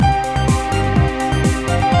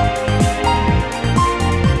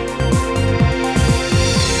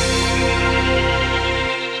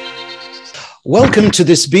Welcome to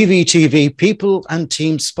this BVTV People and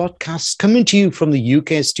Teams podcast coming to you from the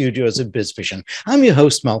UK studios of BizVision. I'm your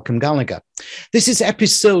host, Malcolm Gallagher. This is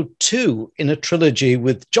episode 2 in a trilogy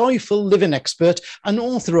with joyful living expert and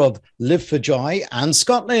author of Live for Joy, Anne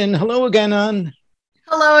Scotland. Hello again, Anne.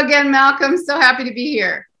 Hello again, Malcolm. So happy to be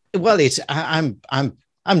here. Well, I'm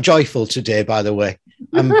joyful today, by the way.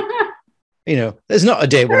 There's not a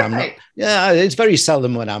day when I'm not. Yeah, it's very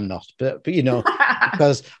seldom when I'm not, but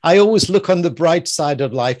because I always look on the bright side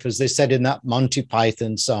of life, as they said in that Monty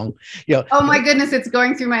Python song. Oh my goodness, it's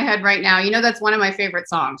going through my head right now. That's one of my favorite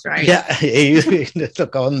songs, right? Yeah,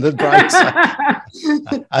 look on the bright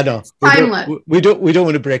side. I know. We don't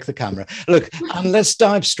want to break the camera. Look, and let's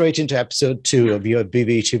dive straight into episode 2 of your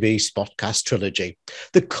BVTV Spotcast trilogy.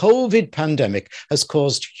 The COVID pandemic has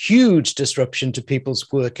caused huge disruption to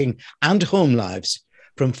people's working and home lives.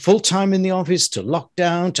 From full-time in the office to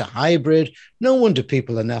lockdown to hybrid, no wonder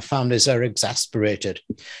people and their families are exasperated.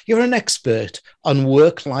 You're an expert on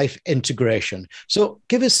work-life integration. So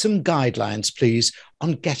give us some guidelines, please,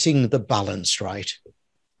 on getting the balance right.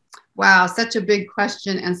 Wow, such a big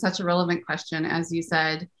question and such a relevant question, as you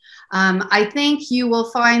said. I think you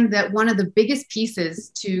will find that one of the biggest pieces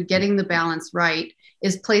to getting the balance right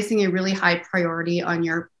is placing a really high priority on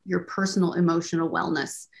your personal emotional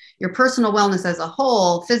wellness. Your personal wellness as a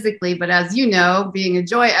whole, physically, but as you know, being a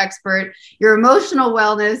joy expert, your emotional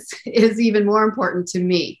wellness is even more important to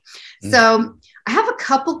me. So I have a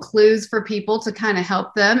couple clues for people to kind of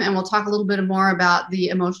help them, and we'll talk a little bit more about the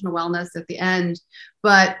emotional wellness at the end.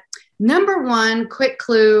 But number one, quick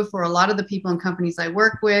clue for a lot of the people and companies I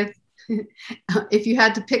work with, if you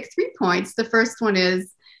had to pick 3 points, the first one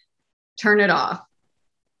is turn it off.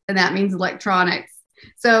 And that means electronics.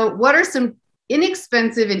 So what are some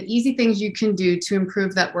inexpensive and easy things you can do to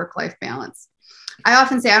improve that work-life balance? I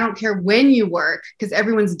often say, I don't care when you work, because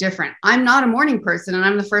everyone's different. I'm not a morning person, and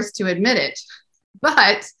I'm the first to admit it.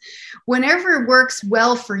 But whenever it works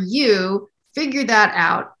well for you, figure that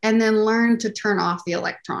out and then learn to turn off the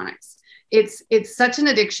electronics. It's such an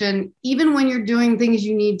addiction, even when you're doing things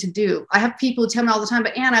you need to do. I have people who tell me all the time,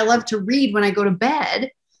 but Anne, I love to read when I go to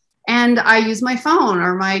bed. And I use my phone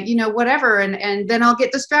or my, whatever. And then I'll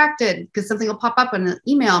get distracted because something will pop up in an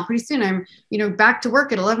email. Pretty soon I'm, back to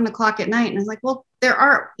work at 11 o'clock at night. And it's like, well, there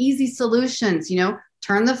are easy solutions,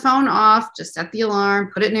 turn the phone off, just set the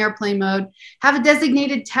alarm, put it in airplane mode, have a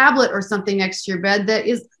designated tablet or something next to your bed that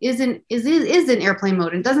is in airplane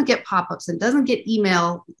mode and doesn't get pop-ups and doesn't get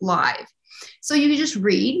email live. So you just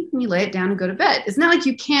read and you lay it down and go to bed. It's not like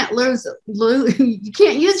you can't you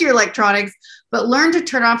can't use your electronics, but learn to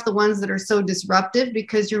turn off the ones that are so disruptive,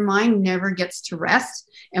 because your mind never gets to rest.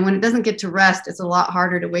 And when it doesn't get to rest, it's a lot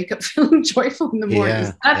harder to wake up feeling joyful in the morning.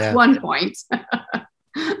 Yeah, that's one point.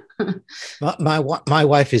 My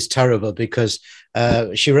wife is terrible because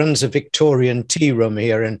she runs a Victorian tea room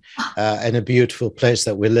here in a beautiful place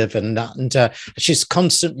that we live in, and she's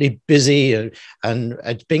constantly busy and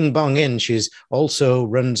at Bing Bong Inn. She's also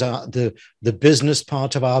runs the business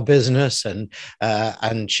part of our business, and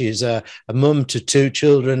she's a mum to 2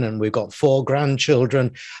 children, and we've got 4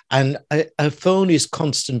 grandchildren, and her phone is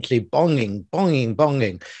constantly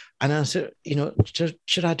bonging. And I said,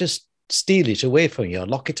 should I just steal it away from you, or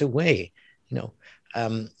lock it away,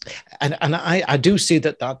 and I do see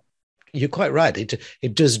that you're quite right.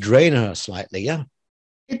 It does drain her slightly. Yeah,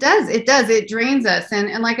 it does. It drains us.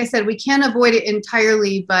 And like I said, we can't avoid it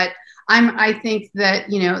entirely, but I think that,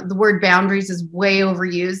 the word boundaries is way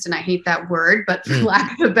overused, and I hate that word, but for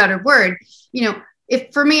lack of a better word,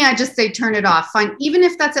 if for me, I just say, turn it off. Fine. Even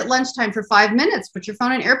if that's at lunchtime for 5 minutes, put your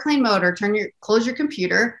phone in airplane mode or close your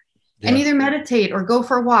computer. Yeah. And either meditate or go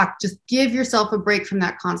for a walk. Just give yourself a break from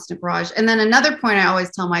that constant barrage. And then another point I always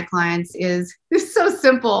tell my clients is, it's so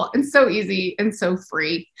simple and so easy and so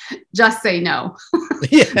free. Just say no.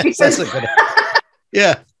 Yeah, that's a good.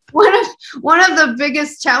 Yeah. One of the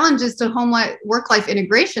biggest challenges to work-life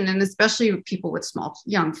integration, and especially people with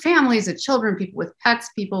young families and children, people with pets,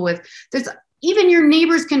 even your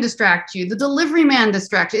neighbors can distract you. The delivery man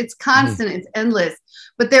distracts you. It's constant. It's endless.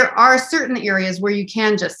 But there are certain areas where you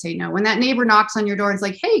can just say no. When that neighbor knocks on your door and it's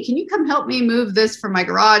like, hey, can you come help me move this from my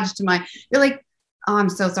garage to you're like, oh, I'm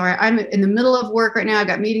so sorry. I'm in the middle of work right now. I've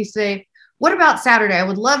got meetings today. What about Saturday? I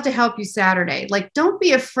would love to help you Saturday. Don't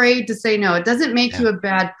be afraid to say no. It doesn't make you a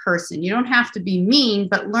bad person. You don't have to be mean,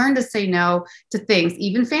 but learn to say no to things.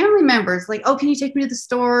 Even family members, like, oh, can you take me to the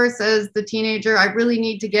store? Says the teenager, I really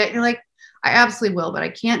need to get. You're like, I absolutely will, but I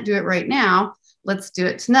can't do it right now. Let's do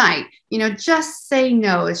it tonight. Just say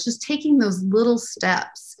no. It's just taking those little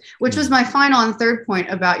steps, which was my final and third point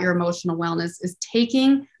about your emotional wellness, is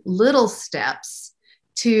taking little steps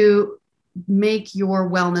to make your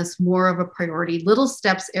wellness more of a priority. Little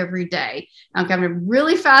steps every day. I've got a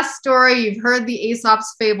really fast story. You've heard the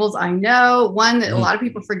Aesop's fables. I know one that a lot of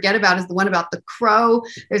people forget about is the one about the crow.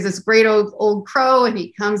 There's this great old crow, and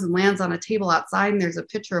he comes and lands on a table outside, and there's a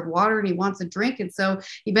pitcher of water, and he wants a drink. And so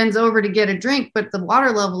he bends over to get a drink, but the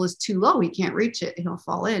water level is too low. He can't reach it. He'll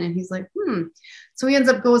fall in. And he's like, So he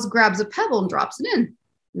grabs a pebble and drops it in.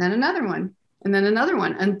 And then another one. And then another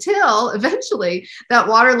one, until eventually that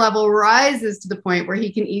water level rises to the point where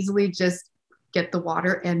he can easily just get the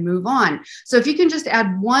water and move on. So if you can just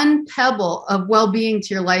add one pebble of well-being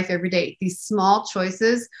to your life every day, these small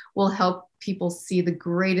choices will help people see the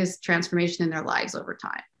greatest transformation in their lives over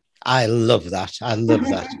time. I love that. I love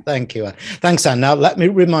that. Thank you. Thanks, Anne. Now, let me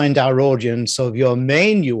remind our audience of your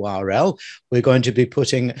main URL. We're going to be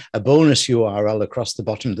putting a bonus URL across the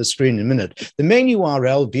bottom of the screen in a minute. The main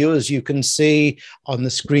URL, viewers, you can see on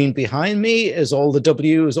the screen behind me is all the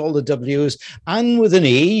W's, and with an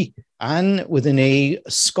E,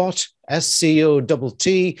 Scott,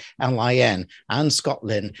 SCOTTLIN, Anne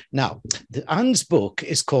Scottlin. Now, Anne's book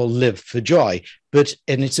is called Live for Joy,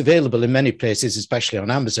 and it's available in many places, especially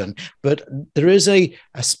on Amazon. But there is a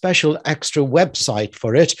special extra website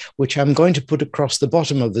for it, which I'm going to put across the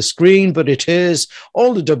bottom of the screen. But it is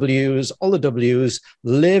all the W's,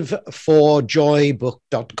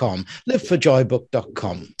 liveforjoybook.com,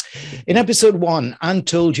 liveforjoybook.com. In episode 1, Anne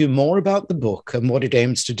told you more about the book and what it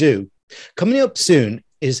aims to do. Coming up soon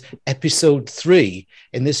is episode 3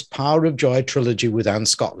 in this Power of Joy trilogy with Anne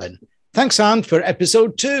Scottlin. Thanks, Anne, for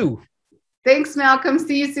episode 2. Thanks, Malcolm.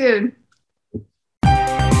 See you soon.